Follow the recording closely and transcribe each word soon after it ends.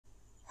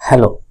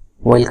Hello,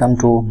 welcome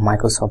to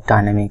Microsoft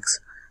Dynamics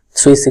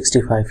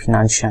 365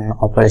 Financial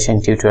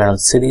Operation Tutorial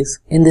Series.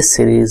 In this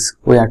series,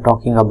 we are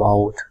talking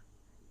about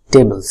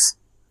tables,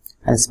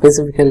 and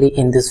specifically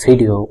in this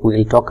video, we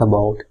will talk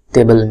about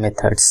table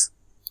methods.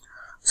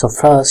 So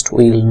first,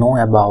 we will know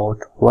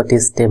about what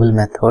is table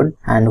method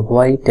and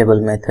why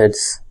table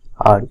methods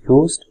are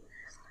used,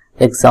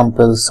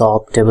 examples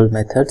of table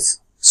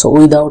methods. So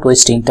without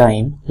wasting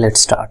time,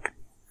 let's start.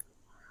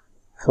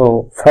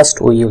 So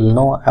first we will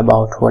know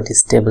about what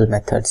is table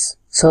methods.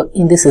 So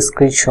in this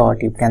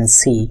screenshot you can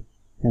see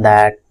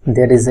that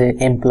there is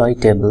an employee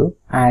table,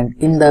 and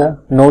in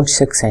the node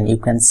section you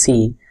can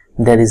see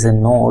there is a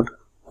node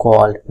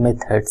called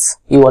methods.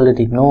 You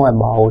already know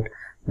about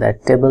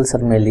that tables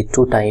are mainly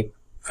two types.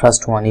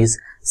 First one is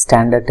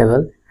standard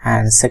table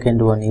and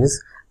second one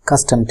is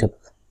custom table.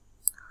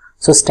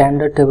 So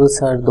standard tables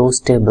are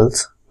those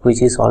tables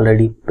which is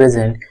already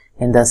present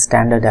in the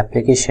standard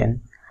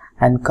application,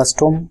 and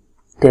custom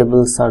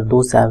tables are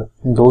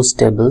those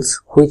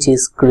tables which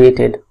is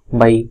created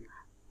by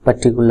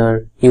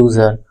particular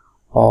user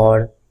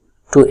or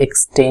to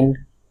extend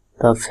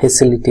the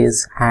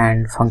facilities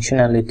and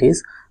functionalities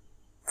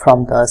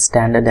from the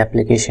standard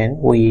application.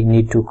 We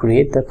need to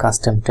create the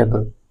custom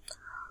table.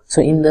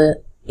 So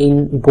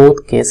in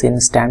both case,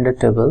 in standard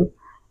table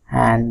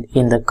and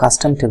in the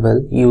custom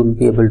table, you will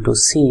be able to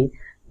see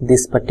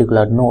this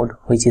particular node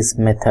which is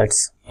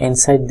methods.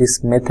 Inside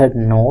this method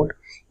node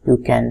you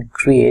can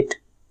create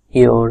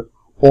your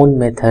own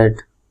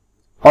method.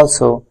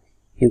 Also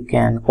you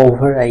can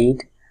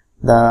override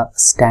the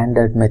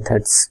standard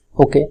methods,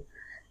 okay,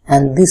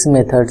 and these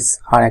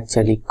methods are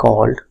actually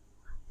called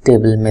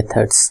table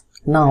methods.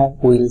 Now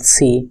we'll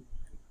see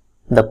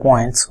the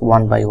points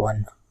one by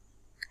one.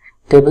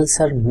 Tables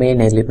are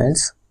main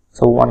elements,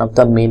 so one of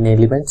the main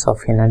elements of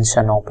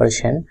financial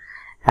operation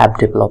app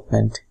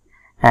development,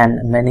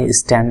 and many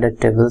standard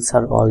tables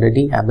are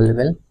already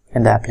available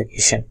in the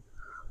application.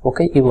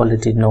 Okay, you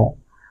already know.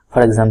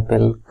 For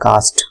example,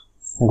 cast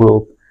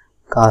group,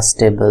 cast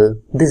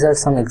table. These are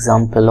some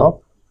example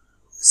of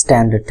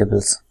standard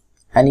tables,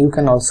 and you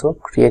can also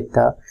create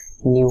the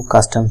new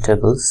custom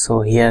tables.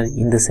 So here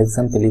in this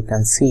example you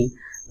can see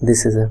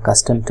this is a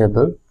custom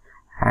table,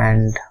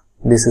 and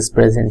this is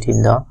present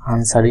in the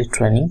Ansari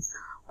training.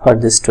 For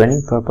this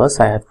training purpose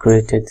I have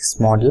created this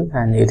model,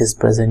 and it is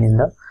present in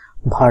the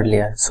bar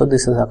layer. So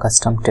this is a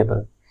custom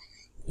table.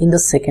 In the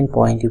second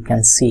point you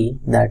can see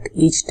that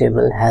each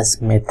table has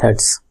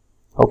methods.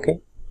 Okay,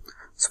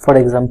 so for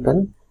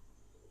example,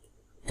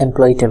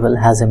 employee table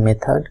has a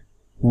method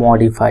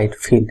modified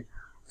field.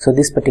 So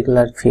this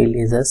particular field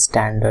is a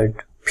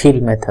standard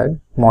field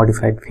method,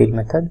 modified field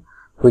method,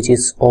 which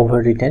is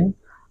overridden.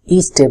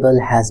 Each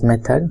table has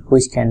method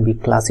which can be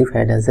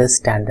classified as a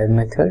standard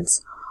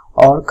methods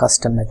or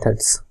custom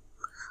methods.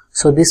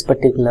 So this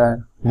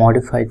particular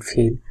modified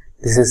field,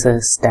 this is a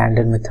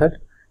standard method.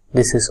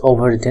 This is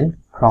overridden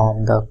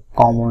from the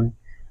common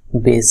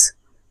base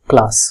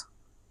class.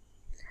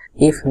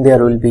 If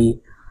there will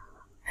be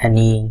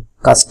any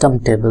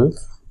custom table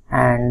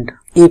and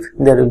if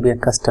there will be a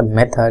custom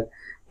method,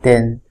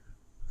 then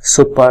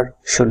super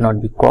should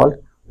not be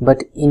called,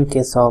 but in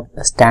case of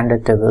a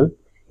standard table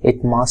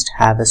it must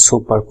have a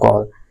super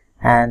call,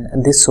 and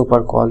this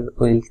super call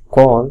will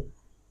call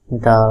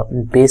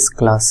the base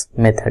class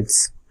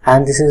methods,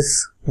 and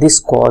this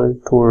call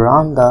to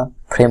run the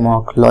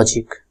framework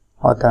logic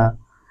or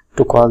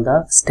to call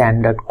the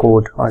standard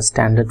code or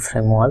standard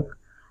framework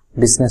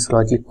business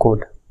logic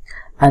code.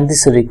 And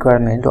this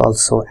requirement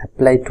also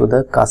apply to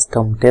the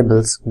custom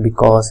tables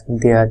because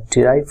they are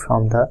derived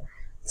from the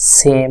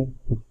same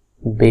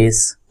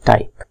base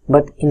type.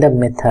 But in the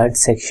method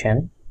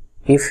section,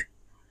 if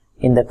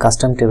in the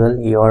custom table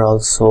you are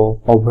also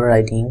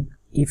overriding,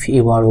 if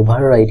you are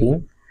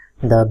overriding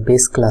the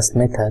base class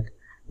method,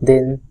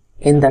 then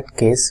in that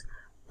case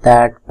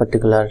that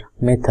particular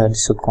method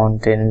should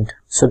contain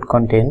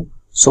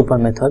super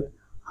method.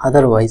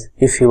 Otherwise,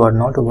 if you are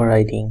not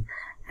overriding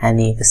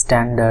any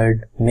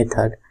standard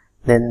method,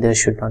 then there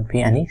should not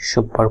be any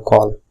super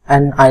call.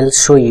 And I'll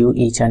show you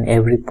each and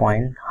every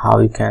point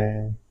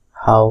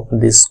how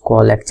this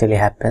call actually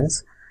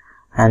happens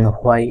and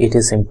why it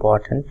is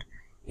important.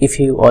 If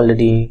you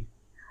already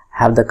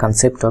have the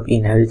concept of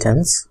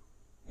inheritance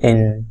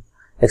in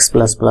X++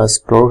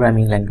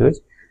 programming language,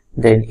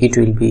 then it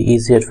will be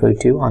easier for you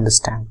to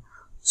understand.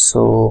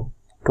 So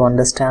to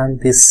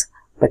understand this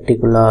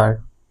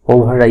particular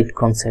override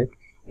concept,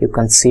 you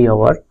can see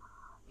our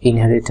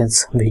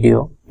inheritance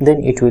video,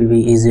 then it will be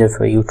easier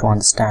for you to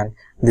understand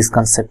this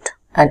concept.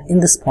 And in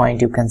this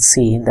point you can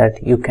see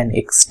that you can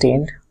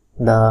extend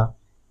the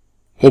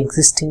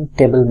existing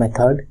table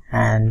method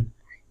and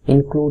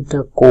include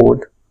the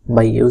code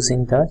by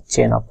using the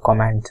chain of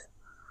command.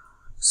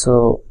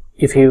 So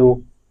if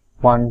you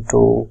want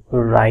to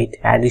write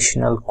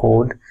additional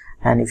code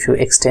and if you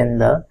extend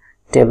the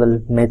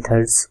table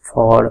methods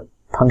for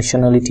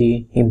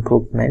functionality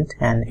improvement,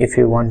 and if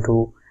you want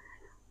to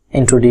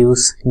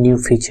introduce new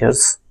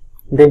features,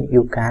 then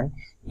you can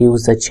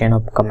use the chain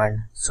of command.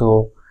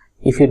 So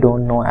If you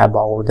don't know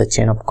about the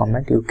chain of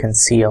command, you can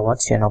see our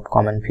chain of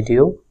command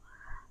video.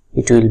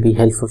 It will be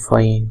helpful for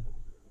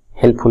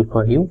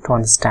you to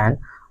understand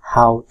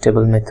how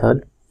table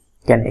method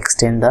can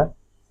extend the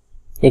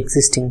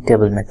existing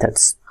table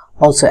methods.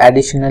 Also,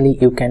 additionally,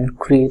 you can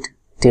create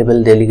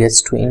table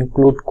delegates to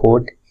include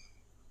code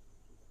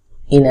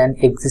in an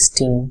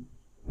existing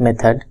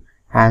method,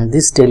 and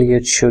this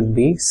delegate should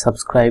be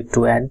subscribed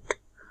to add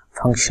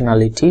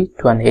functionality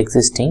to an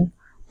existing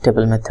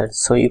table method.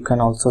 So you can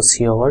also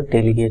see our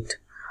delegate,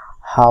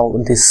 how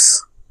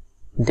this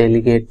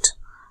delegate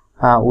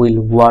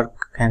will work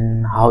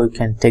and how you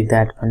can take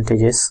the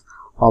advantages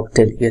of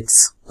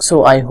delegates.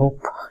 So I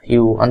hope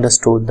you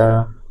understood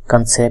the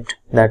concept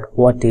that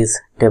what is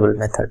table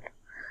method.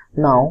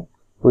 Now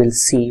we'll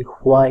see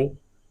why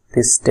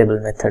these table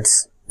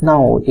methods.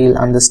 Now you'll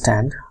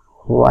understand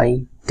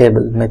why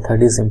table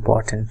method is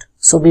important.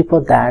 So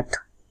before that,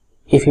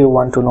 if you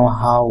want to know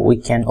how we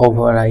can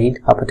override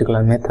a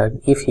particular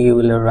method, if you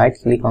will right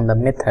click on the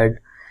method,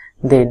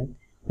 then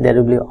there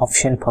will be an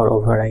option for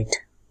override.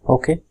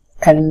 Okay,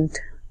 and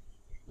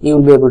you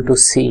will be able to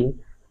see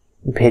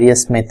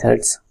various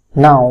methods.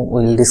 Now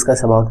we will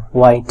discuss about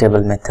why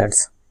table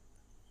methods.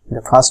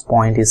 The first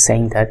point is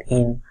saying that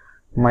in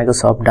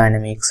Microsoft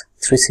Dynamics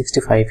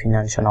 365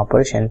 Financial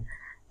Operation,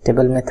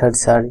 table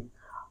methods are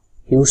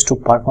used to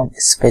perform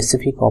a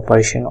specific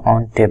operation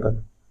on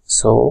table.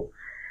 So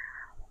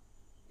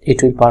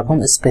it will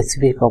perform a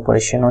specific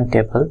operation on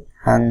table,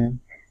 and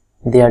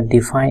they are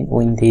defined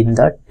within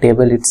the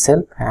table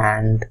itself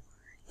and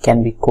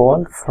can be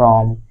called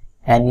from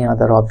any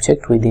other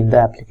object within the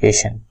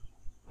application.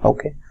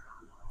 Okay.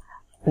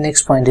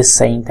 Next point is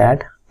saying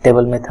that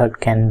table method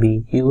can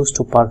be used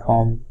to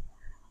perform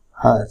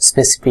a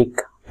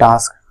specific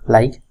task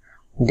like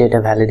data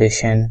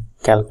validation,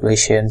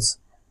 calculations,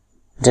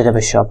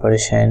 database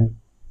operation.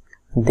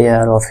 They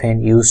are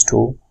often used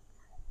to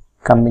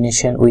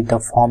combination with the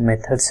form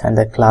methods and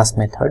the class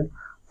method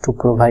to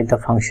provide the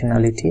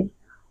functionality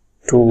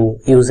to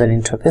user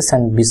interface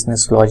and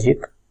business logic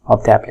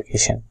of the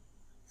application.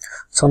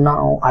 So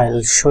now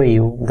I'll show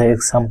you the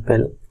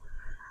example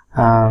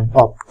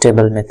of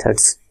table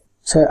methods.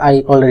 So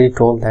I already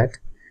told that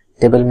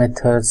table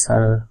methods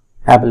are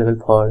available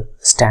for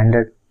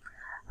standard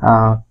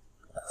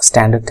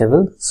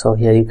table. So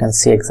here you can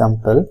see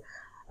example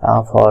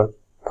for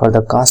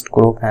the cast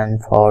group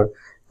and for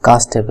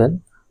cast table.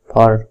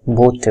 For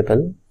both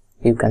table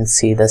you can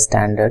see the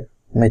standard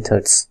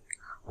methods.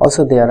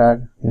 Also there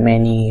are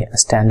many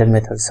standard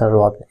methods are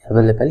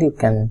available. You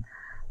can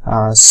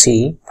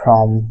see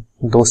from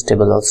those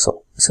table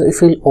also. So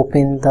if we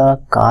open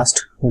the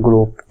cast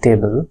group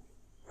table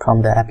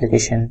from the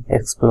application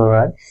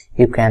explorer,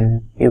 you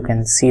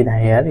can see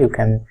that here you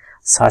can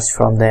search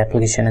from the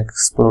application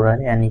explorer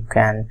and you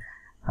can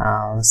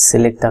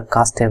select the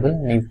cast table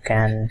and you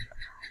can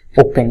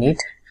open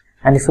it.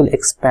 And if you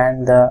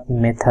expand the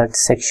method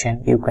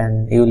section, you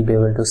will be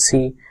able to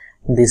see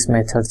these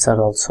methods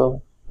are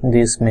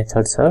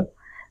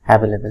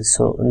available.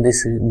 So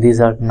these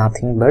are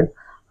nothing but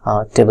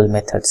table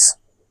methods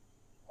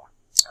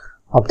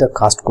of the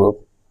cast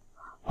group.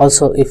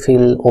 Also, if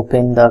you'll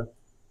open the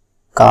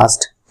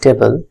cast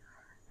table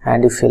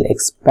and if you'll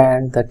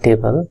expand the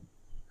table,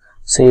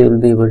 so you will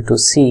be able to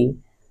see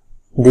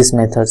these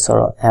methods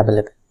are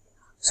available.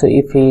 So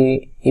if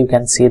you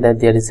can see that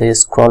there is a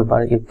scroll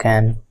bar, you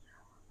can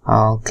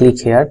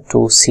click here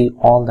to see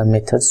all the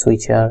methods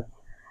which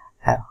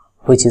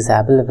is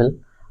available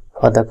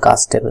for the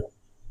cast table.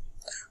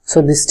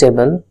 So these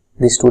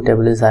two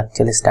table is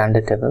actually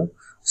standard table.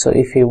 So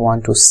if you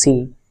want to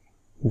see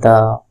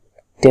the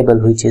table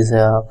which is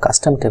a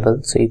custom table,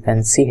 so you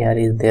can see here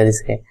there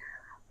is a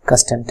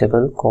custom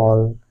table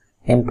called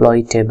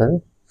employee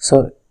table.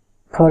 So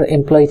for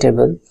employee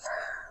table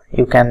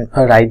you can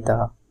write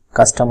the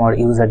custom or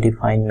user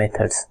defined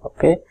methods.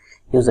 Okay,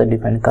 user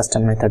defined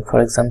custom method.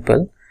 For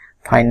example,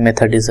 find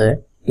method is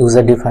a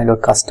user defined or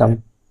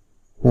custom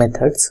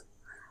methods.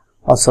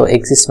 Also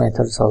exist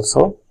methods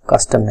also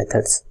custom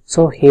methods.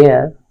 So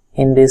here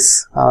in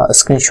this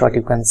screenshot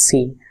you can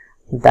see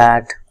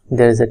that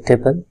there is a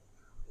table.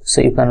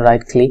 So you can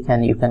right click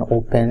and you can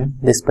open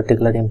this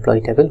particular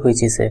employee table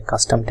which is a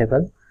custom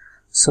table.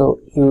 So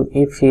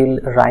if you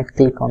right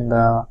click on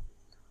the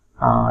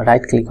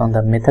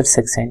method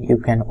section, you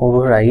can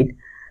override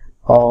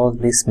all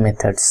these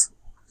methods.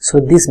 So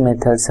these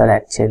methods are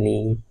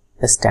actually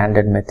the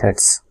standard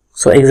methods.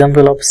 So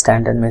example of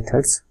standard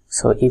methods.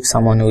 So if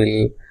someone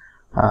will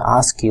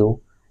ask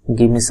you,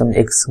 give me some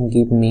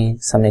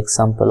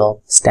example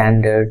of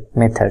standard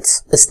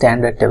methods, the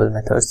standard table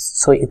methods.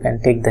 So you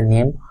can take the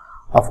name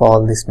of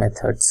all these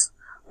methods.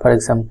 For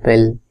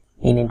example,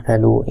 init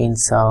value,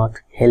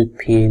 insert, help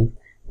field,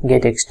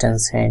 get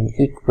extension,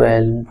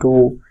 equal,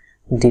 do,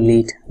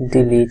 delete,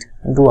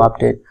 do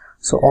update.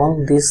 So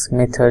all these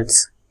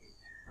methods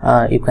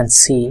you can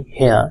see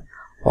here,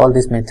 all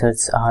these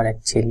methods are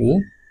actually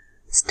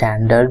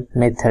standard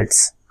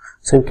methods.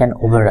 So you can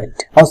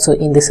override. Also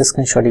in this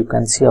screenshot you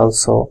can see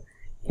also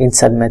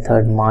insert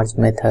method, merge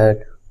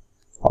method,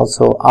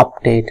 also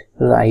update,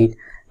 write,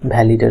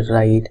 validate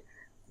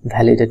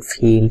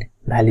field,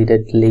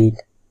 validate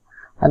delete,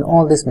 and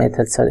all these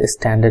methods are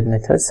standard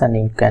methods and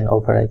you can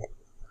override.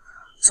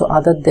 So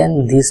other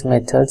than these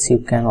methods, you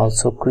can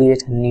also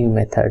create new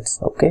methods.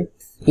 Okay,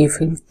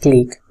 if you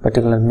click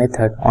particular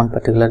method on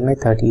particular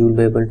method, you will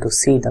be able to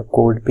see the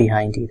code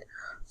behind it.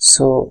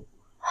 So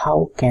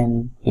how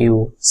can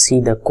you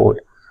see the code?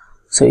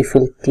 So if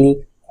you click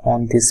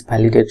on this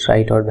validate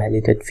write or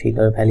validate field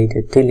or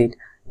validate delete,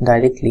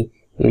 directly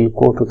you will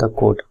go to the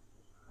code.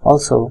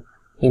 Also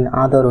in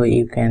other way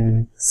you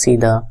can see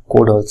the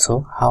code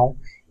also. How?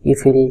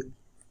 If you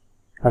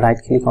right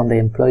click on the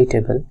employee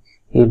table,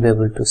 you will be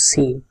able to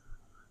see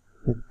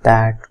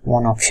that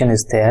one option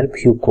is there,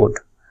 view code.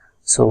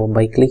 So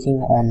by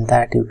clicking on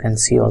that, you can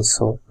see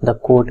also the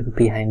code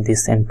behind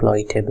this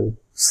employee table.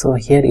 So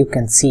here you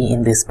can see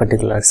in this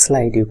particular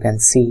slide, you can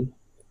see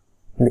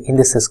in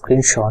this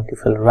screenshot, if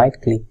you right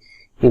click,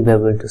 you'll be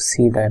able to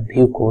see the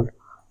view code,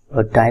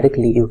 or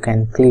directly you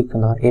can click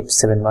on the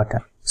F7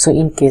 button. So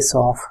in case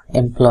of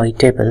employee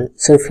table,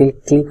 so if you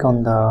click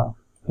on the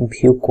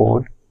view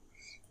code,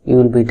 you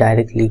will be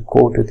directly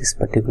go to this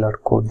particular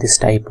code, this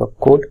type of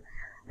code,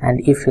 and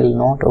if you will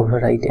not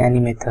override any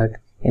method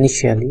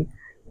initially,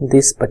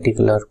 this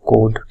particular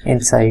code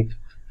inside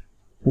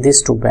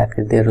these two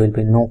brackets, there will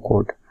be no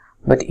code.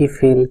 But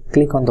if you will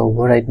click on the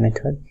override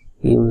method,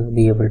 you will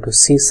be able to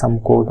see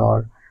some code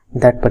or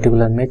that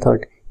particular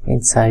method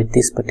inside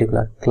this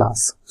particular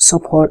class. So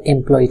for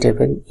employee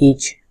table,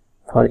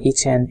 for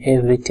each and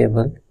every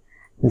table,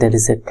 there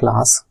is a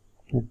class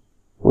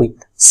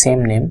with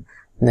same name.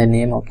 The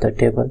name of the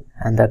table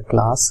and the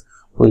class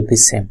will be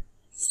same,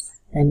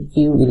 and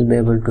you will be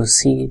able to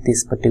see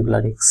this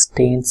particular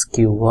extends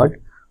keyword,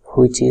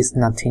 which is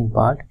nothing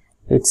but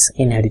its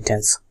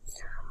inheritance,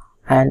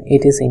 and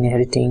it is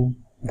inheriting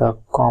the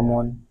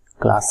common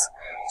class.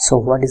 So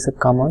what is a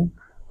common?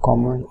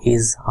 Common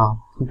is a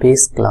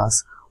base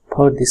class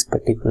for this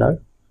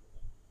particular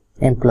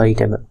employee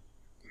table,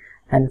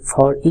 and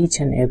for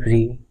each and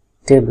every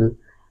table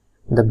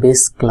the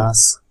base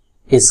class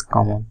is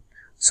common.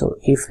 So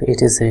if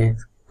it is a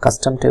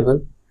custom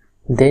table,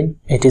 then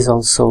it is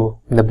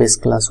also the base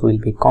class will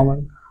be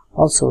common.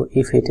 Also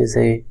if it is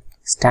a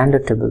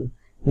standard table,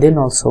 then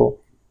also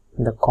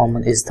the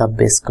common is the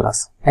base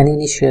class. And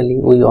initially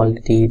we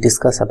already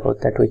discussed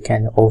about that we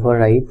can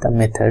override the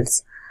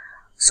methods.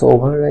 So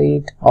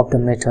override of the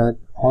method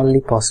only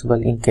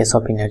possible in case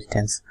of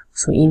inheritance.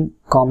 So in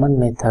common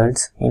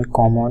methods, in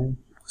common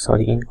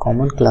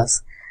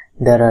class,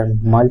 there are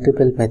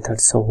multiple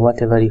methods. So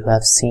whatever you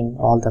have seen,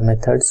 all the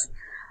methods,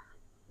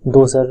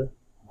 those are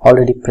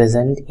already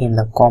present in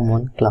the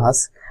common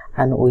class,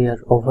 and we are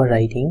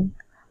overriding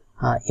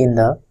in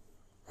the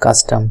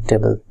custom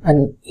table.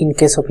 And in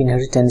case of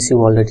inheritance,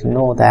 you already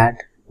know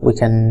that we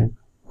can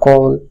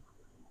call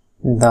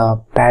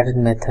the parent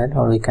method,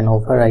 or we can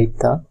override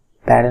the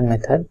parent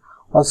method.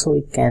 Also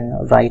we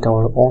can write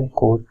our own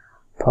code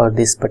for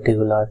this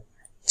particular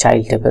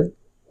child table,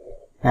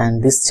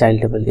 and this child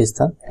table is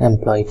the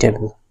employee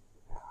table.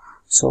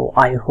 So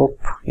I hope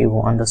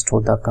you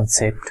understood the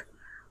concept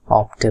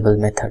of table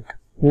method.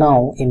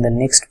 Now in the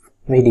next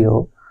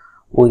video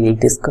we will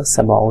discuss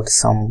about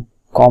some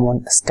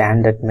common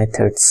standard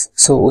methods.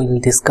 So we will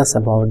discuss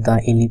about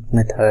the init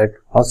method.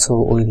 Also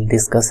we will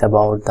discuss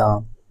about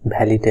the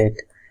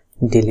validate,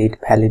 delete,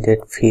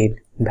 validate field,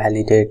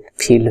 validate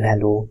field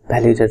value,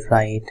 validate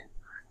write.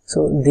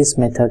 So this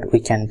method we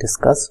can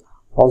discuss.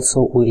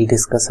 Also we will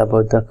discuss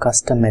about the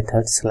custom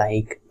methods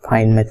like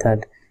find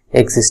method,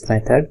 exist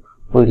method.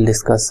 We will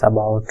discuss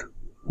about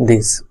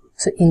this.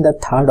 So in the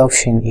third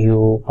option, we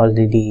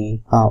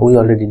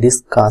already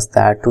discussed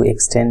that to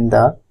extend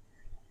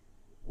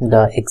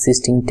the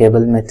existing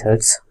table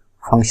methods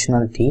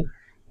functionality,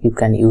 you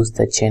can use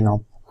the chain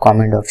of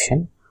command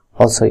option.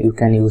 Also you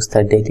can use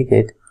the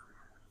delegate.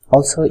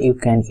 Also you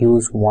can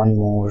use one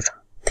more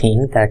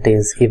thing, that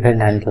is event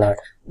handler.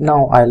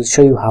 Now I'll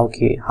show you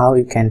how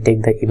you can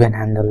take the event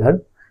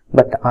handler,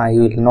 but I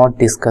will not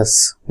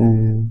discuss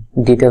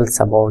details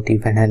about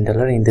event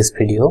handler in this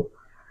video.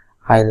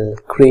 I'll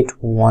create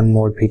one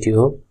more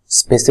video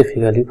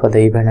specifically for the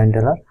event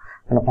handler,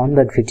 and on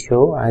that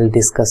video I'll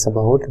discuss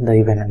about the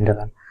event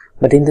handler.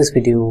 But in this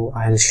video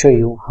I'll show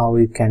you how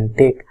you can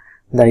take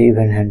the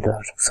event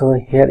handler. So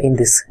here in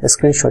this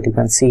screenshot you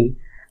can see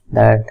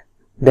that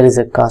there is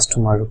a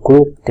customer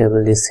group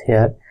table is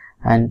here,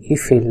 and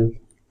if you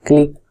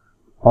click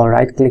or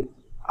right click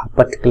a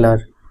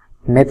particular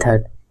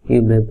method,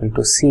 you'll be able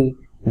to see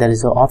there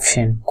is an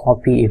option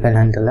copy event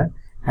handler,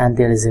 and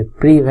there is a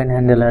pre-event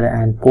handler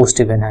and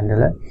post-event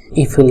handler.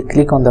 If you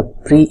click on the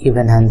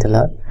pre-event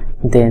handler,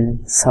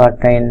 then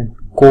certain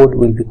code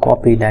will be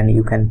copied and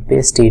you can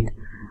paste it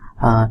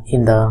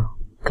in the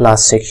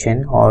class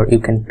section, or you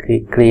can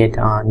create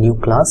a new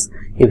class,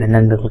 event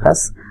handler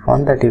class.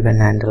 On that event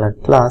handler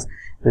class,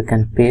 you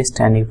can paste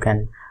and you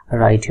can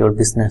write your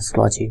business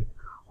logic.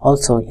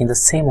 Also in the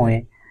same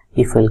way,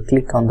 if you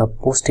click on the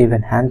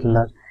post-event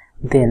handler,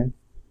 then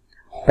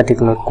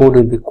particular code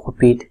will be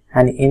copied,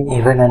 and in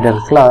event handler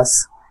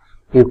class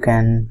you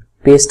can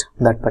paste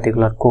that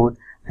particular code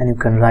and you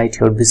can write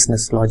your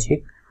business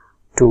logic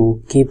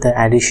to keep the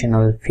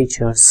additional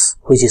features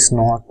which is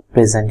not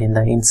present in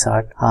the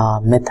insert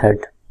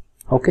method.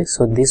 Okay,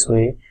 so this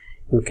way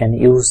you can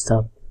use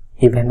the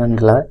event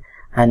handler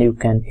and you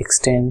can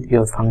extend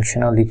your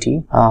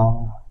functionality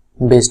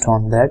based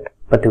on that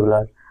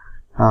particular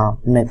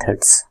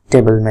methods,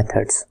 table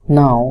methods.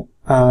 Now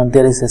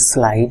there is a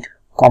slide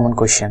common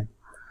question.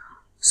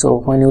 So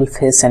when you will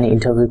face an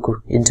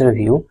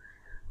interview,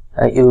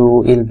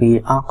 you will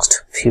be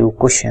asked few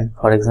questions.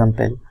 For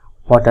example,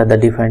 what are the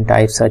different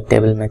types of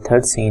table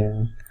methods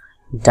in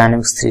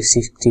Dynamics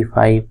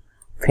 365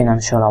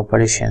 financial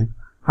operation?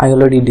 I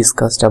already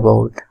discussed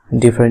about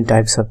different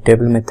types of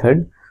table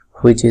method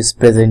which is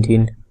present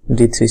in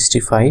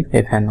D365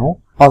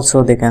 F&O.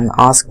 Also they can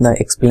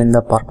explain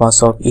the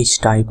purpose of each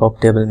type of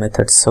table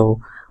method.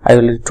 So I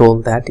already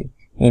told that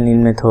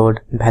in method,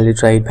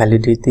 valid write,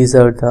 valid read, these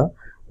are the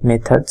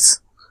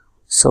methods.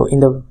 So in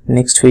the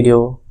next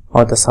video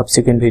or the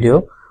subsequent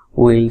video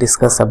we will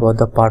discuss about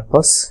the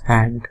purpose,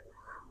 and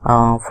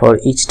for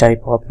each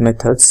type of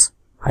methods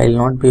I will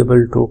not be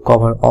able to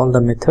cover all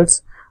the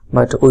methods,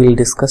 but we will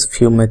discuss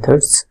few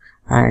methods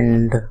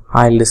and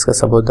I will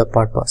discuss about the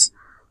purpose.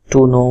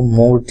 To know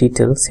more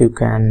details you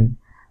can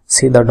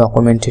see the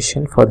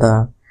documentation for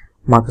the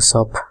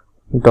Microsoft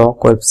Doc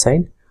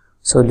website.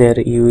 So there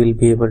you will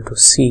be able to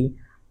see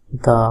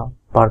the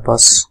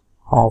purpose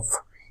of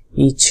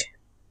each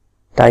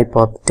type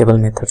of table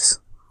methods.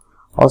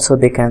 Also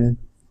they can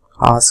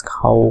ask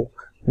how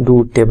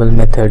do table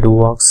method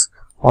works.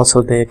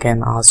 Also they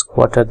can ask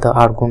what are the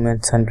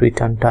arguments and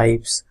return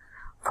types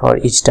for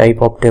each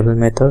type of table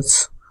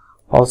methods.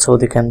 Also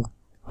they can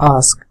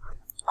ask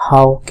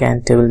how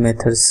can table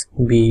methods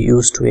be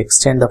used to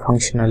extend the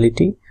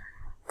functionality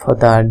for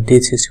the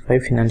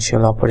D365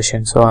 financial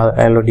operation. So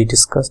I already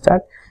discussed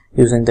that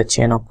using the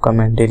chain of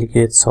command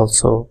delegates.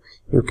 Also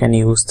you can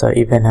use the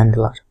event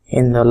handler.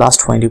 In the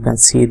last point you can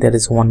see there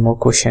is one more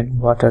question,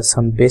 what are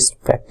some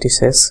best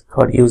practices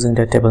for using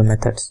the table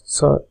methods.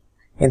 So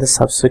in the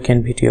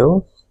subsequent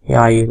video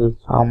I will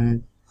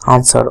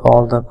answer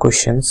all the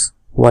questions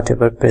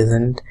whatever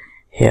present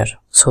here.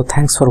 So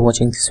thanks for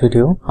watching this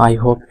video. I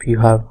hope you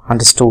have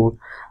understood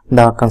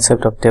the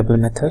concept of table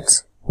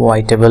methods,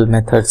 why table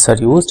methods are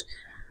used,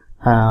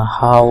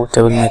 how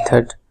table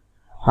method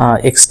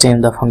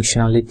extend the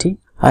functionality,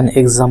 and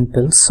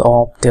examples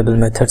of table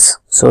methods.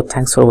 So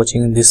thanks for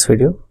watching this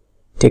video.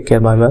 Take care,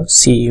 bye bye,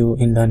 see you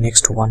in the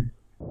next one.